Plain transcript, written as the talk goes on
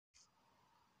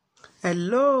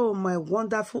Hello, my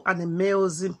wonderful and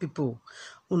amazing people.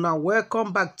 Una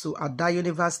welcome back to Ada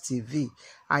Universe TV.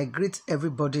 I greet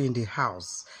everybody in the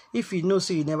house. If you know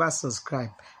so you never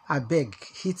subscribe, I beg,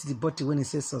 hit the button when it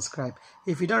says subscribe.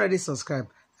 If you don't already subscribe,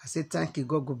 I say thank you.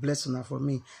 God bless una for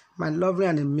me. My lovely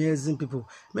and amazing people.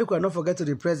 Make sure not forget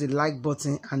to press the like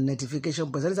button and notification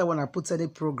button. Anytime when I put any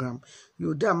program,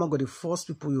 you're there among the first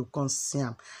people you can see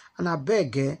them. And I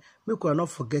beg, make sure not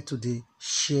forget to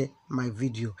share my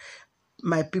video.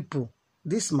 My people,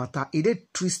 this matter, it is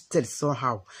twisted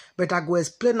somehow. But I go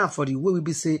explain now for the way we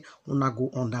be say, una go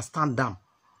understand them.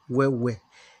 Well.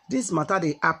 This matter,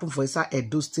 they happen for inside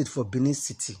Edo State for Benin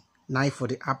City. Now for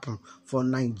the happen for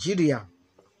Nigeria.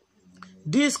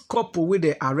 This couple with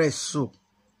the arrest so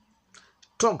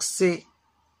talk say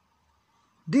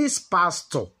this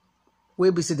pastor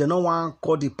will be say they no one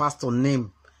call the pastor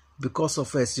name because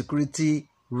of a security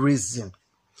reason.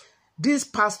 This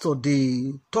pastor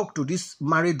they talk to this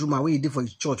married woman where he did for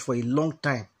his church for a long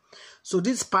time. So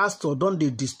this pastor don't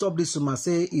they disturb this woman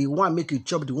say he want make you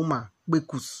chop the woman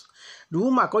bekus. The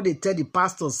woman called they tell the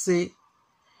pastor say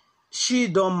she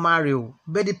don't marry,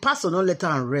 but the pastor don't let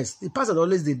her rest. The pastor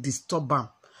always they disturb her.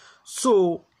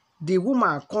 So the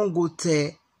woman can't go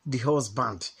tell the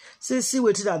husband. Say, see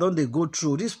what I don't they go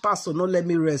through. This pastor don't let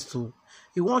me rest too.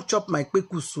 He won't chop my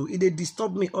kwekusu. He they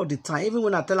disturb me all the time. Even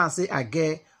when I tell her say I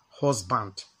get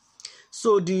husband.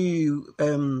 So the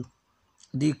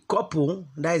couple,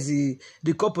 that is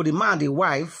the couple, the man, the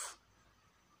wife,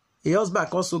 the husband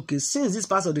also okay. Since this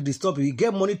pastor they disturb you, he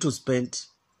get money to spend.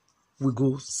 We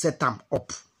go set them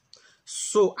up.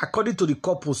 So according to the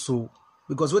couple, so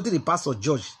because what the pastor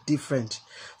judge different.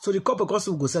 So the couple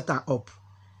also go set them up.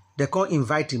 They can't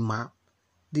invite the man.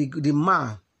 The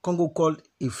man can go call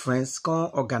his friends, can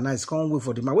organize, can wait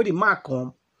for the man. When the man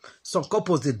come, some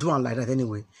couples they do it like that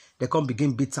anyway. They can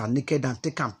begin beat her naked and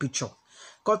take a picture.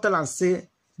 Come tell and say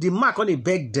the man can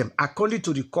beg them according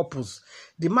to the couples.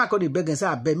 The man can beg and say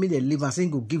I beg me they leave and say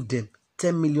go give them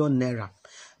 10 million naira.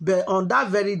 But on that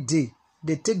very day,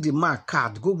 they take the man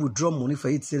card, go withdraw money for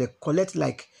it. So they collect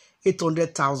like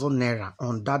 800,000 naira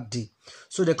on that day.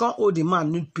 So they can't hold the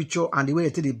man nude picture and the way they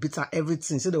take the beat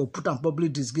everything. So they will put on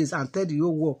public disgrace and tell the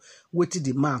whole world what did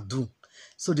the man do.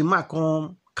 So the man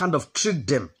can kind of trick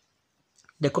them.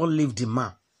 They can't leave the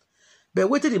man. But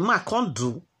what the man can't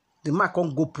do, the man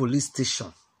can't go police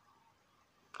station.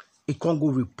 He can't go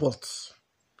report.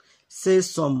 Say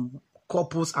some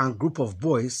couples and group of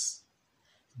boys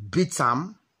beat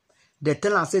them. They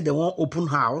tell them say they want open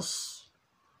house.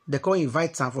 They can't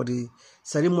invite them for the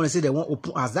ceremony. Say they want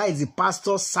open house. That is the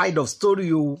pastor's side of story.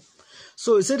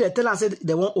 So he said they tell them say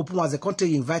they want open house. They can't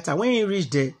take invite them. When he reach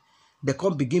there, they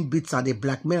can't begin beat and they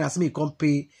blackmail and say he can't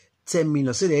pay 10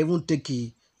 million. So they even take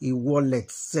a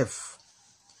wallet safe.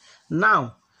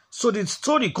 Now, so the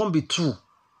story can't be true.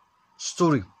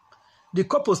 Story. The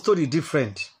couple story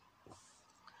different.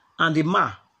 And the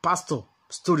man, pastor,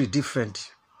 story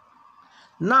different.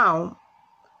 Now,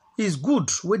 it's good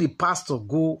when the pastor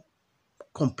go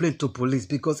complain to police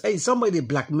because hey, somebody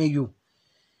blackmail you,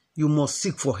 you must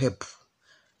seek for help.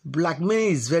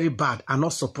 Blackmail is very bad. I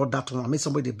not support that one. I mean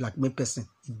somebody blackmail person.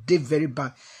 They very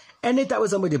bad. Anytime when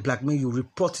somebody blackmail you,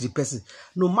 report the person.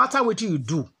 No matter what you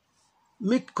do,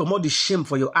 make come out the shame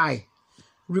for your eye.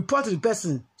 Report the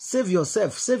person. Save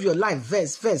yourself. Save your life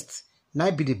first. Now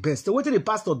be the best. So what did the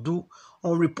pastor do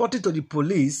on reporting to the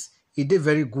police? He did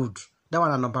very good. That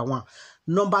one is number one.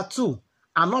 Number two,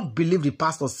 I not believe the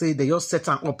pastor say they just set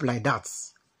her up like that.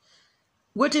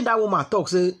 Waiting that woman talk,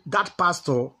 say that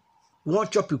pastor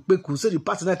won't chop you quick. Say the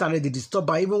pastor not already disturb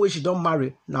her, even when she don't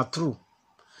marry. Not true.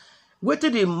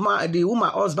 Waiting the woman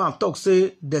husband talk,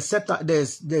 say they set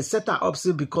her up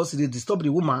say because they disturb the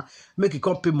woman, make it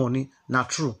come pay money. Not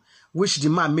true. Which the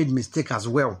man made mistake as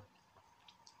well.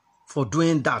 For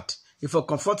doing that. If you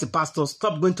comfort the pastor,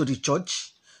 stop going to the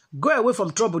church. Go away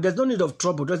from trouble. There's no need of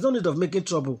trouble. There's no need of making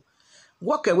trouble.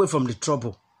 Walk away from the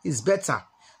trouble. It's better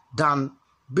than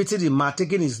beating the man,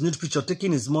 taking his nude picture,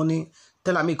 taking his money,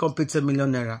 telling me come pay 10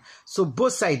 million naira. So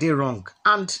both sides are wrong.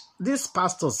 And these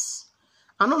pastors,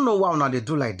 I don't know why they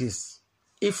do like this.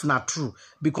 If not true,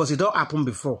 because it don't happen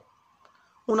before.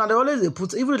 They always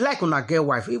put, if you like una get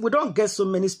wife, if we don't get so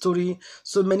many stories,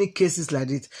 so many cases like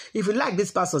this, if you like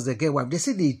these pastors, they get wife, they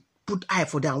say they put eye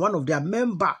for them, one of their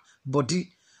member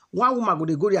body. One woman go,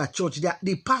 they go to their church,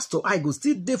 the pastor, I go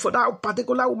still there for that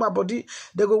particular woman body.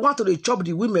 They go want to chop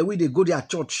the women when they go to their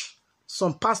church.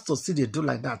 Some pastors see they do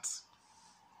like that.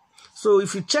 So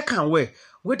if you check and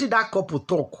where did that couple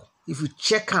talk? If you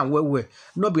check and where,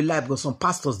 not be like because some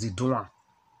pastors they do one.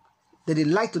 They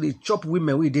like to chop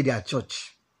women when they their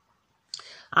church.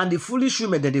 And the foolish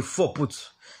women that they fall put.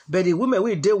 But the women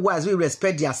we they wise, we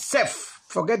respect their self.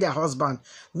 Forget their husband.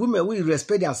 Women we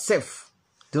respect their self.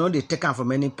 They don't they take them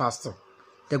from any pastor.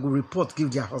 They will report,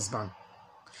 give their husband.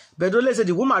 But don't let say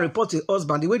the woman report the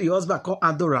husband, the way the husband can't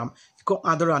handle him, he can't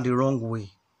handle him the wrong way.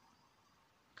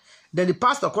 Then the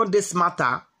pastor can't they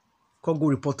smarter, can't go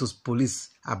report to police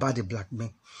about the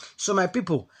blackmail. So my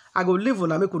people, I go live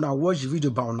on and make una watch the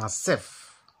video about on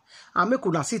self. And make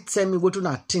una see tell me what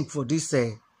una think for this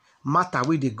matter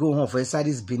where they go home for inside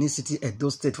this Benin City, Edo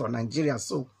State for Nigeria.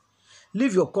 So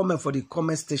leave your comment for the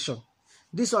comment station.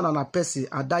 This one on a Percy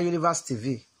at that Universe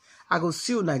TV. I go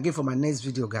see you again for my next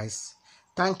video, guys.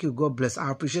 Thank you. God bless. I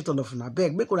appreciate all of you.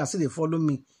 Beg, make una see they follow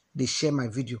me, they share my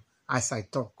video as I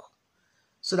talk.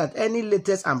 So that any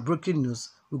latest and breaking news,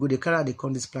 we go to carry the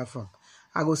on this platform.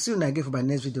 I go see you again for my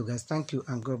next video, guys. Thank you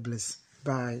and God bless.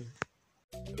 Bye.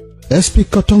 SP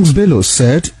Bello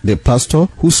said the pastor,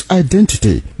 whose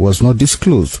identity was not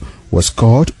disclosed, was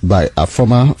called by a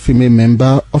former female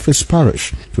member of his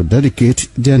parish to dedicate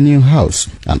their new house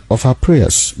and offer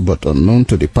prayers, but unknown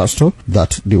to the pastor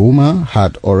that the woman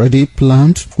had already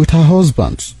planned with her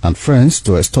husband and friends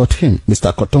to extort him.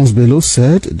 Mr. Bello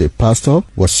said the pastor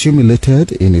was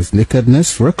humiliated in his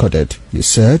nakedness recorded. He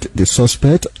said the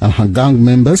suspect and her gang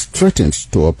members threatened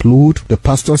to upload the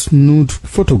pastor's nude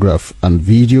photograph and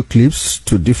video clips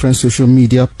to different social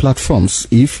media platforms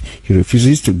if he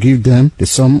refuses to give them the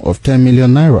sum of 10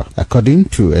 million naira. According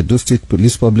to Edo State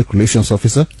Police Public Relations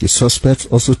Officer, the suspect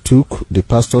also took the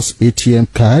pastor's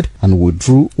ATM card and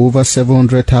withdrew over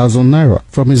 700,000 naira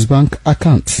from his bank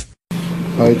account.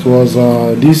 It was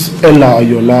this Ella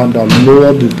Ayola that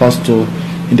lured the pastor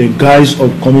in the guise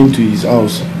of coming to his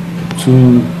house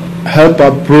to help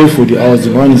her pray for the house.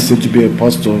 The man is said to be a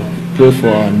pastor, pray for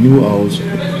her new house.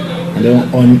 And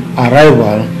then on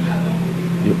arrival,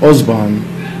 the husband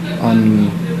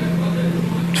and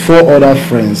 4 other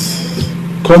friends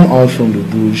come out from the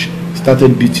bush,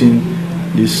 started beating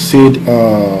the said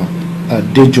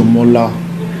Dejomola,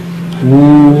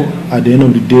 who at the end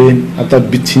of the day, after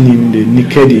beating him, they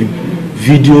naked him,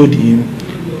 videoed him,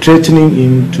 threatening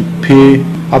him to pay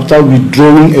after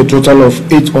withdrawing a total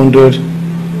of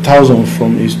 800,000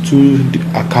 from his 2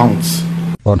 accounts.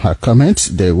 On her comments,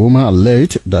 the woman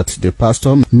alleged that the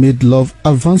pastor made love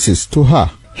advances to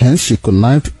her. Hence, she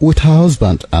connived with her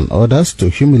husband and others to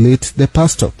humiliate the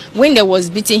pastor. When they was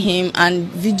beating him and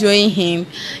videoing him,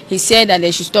 he said that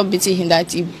they should stop beating him,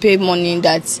 that he paid money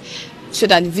that so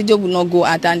that the video would not go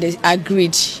out, and they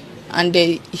agreed. And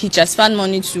he transferred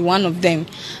money to one of them,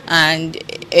 and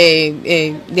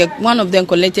one of them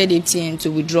collected ATM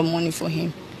to withdraw money for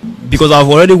him. Because I've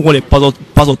already won a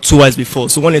pastor twice before.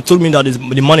 So when they told me that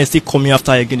the man is still coming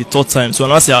after again the 3rd time, so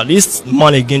when I say at least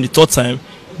man again the 3rd time,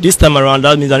 this time around,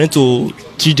 that means I need to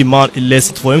teach the man a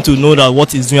lesson for him to know that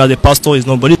what he's doing as a pastor is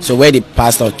nobody. So where the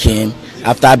pastor came,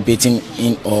 after beating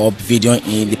him up, videoing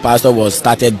him, the pastor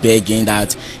started begging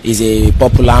that he's a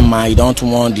popular man. He don't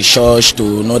want the church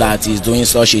to know that he's doing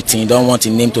such a thing. He don't want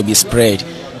his name to be spread.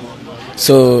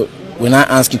 So when I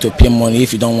ask him to pay money,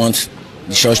 if you don't want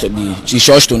the church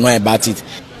to know about it,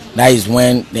 that is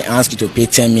when they asked you to pay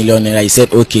 10 million naira. He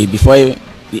said, okay, before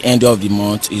the end of the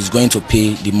month, he's going to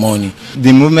pay the money.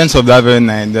 The movements of that very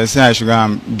night, they say I should go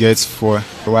and get 4.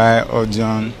 Why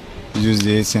John used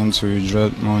the ATM to withdraw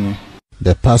money.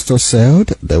 The pastor said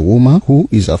the woman, who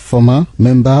is a former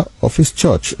member of his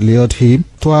church, lured him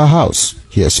to her house.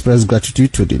 He expressed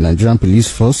gratitude to the Nigerian police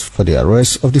force for the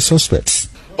arrest of the suspects.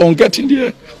 On getting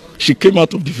there, she came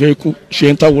out of the vehicle. She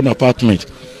entered one apartment.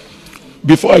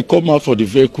 Before I come out for the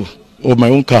vehicle of my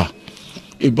own car,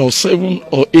 about 7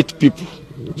 or 8 people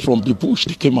from the bush,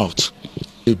 they came out.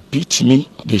 They beat me,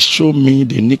 they showed me,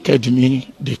 they naked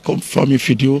me, they confirmed me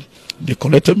video, they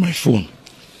collected my phone.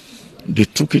 They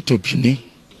took it to Benin.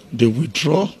 They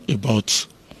withdraw about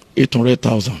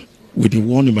 800,000 with the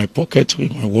one in my pocket,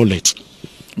 in my wallet,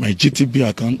 my GTB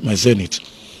account, my Zenith.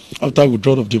 After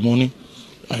withdrawal of the money,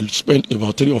 I spent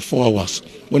about 3 or 4 hours.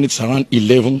 When it's around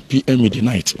 11 p.m. in the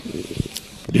night,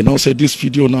 they now said this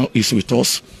video now is with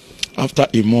us. After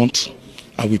a month,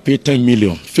 I will pay 10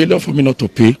 million. Failure for me not to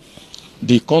pay,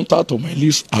 the contact of my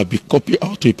list will be copied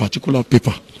out to a particular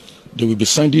paper. They will be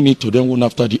sending it to them one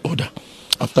after the other,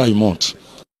 after a month.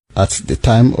 At the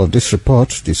time of this report,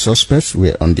 the suspects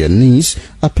were on their knees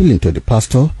appealing to the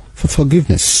pastor for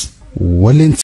forgiveness. Wellington.